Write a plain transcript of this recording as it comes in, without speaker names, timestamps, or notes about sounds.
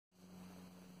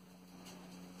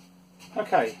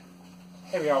Okay,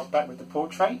 here we are back with the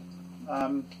portrait.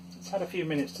 It's had a few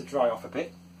minutes to dry off a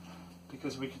bit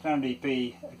because we can only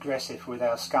be aggressive with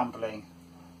our scumbling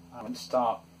and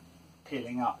start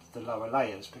peeling up the lower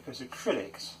layers because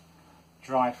acrylics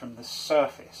dry from the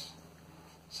surface,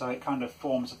 so it kind of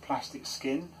forms a plastic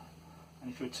skin,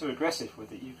 and if you're too aggressive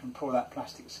with it you can pull that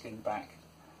plastic skin back,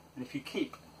 and if you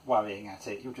keep worrying at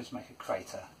it you'll just make a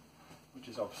crater, which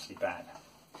is obviously bad.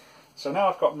 So now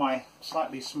I've got my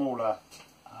slightly smaller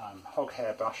hog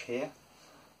hair brush here.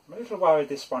 I'm a little worried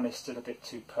this one is still a bit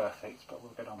too perfect, but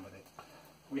we'll get on with it.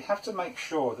 We have to make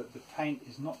sure that the paint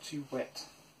is not too wet.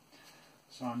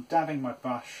 So I'm dabbing my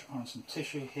brush on some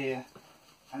tissue here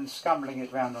and scumbling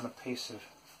it round on a piece of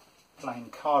plain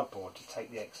cardboard to take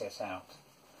the excess out.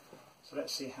 So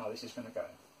let's see how this is going to go.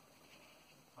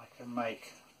 I can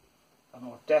make a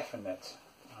more definite,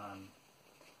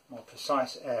 more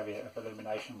precise area of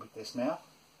illumination with this now.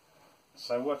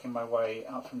 So working my way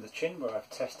up from the chin where I've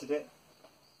tested it,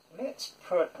 let's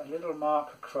put a little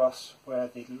mark across where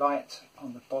the light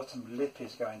on the bottom lip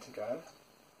is going to go,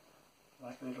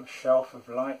 like a little shelf of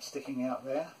light sticking out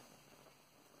there.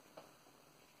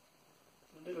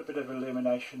 A little bit of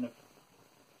illumination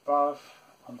above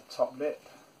on the top lip,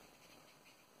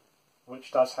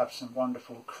 which does have some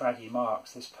wonderful craggy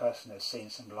marks. This person has seen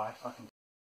some life, I can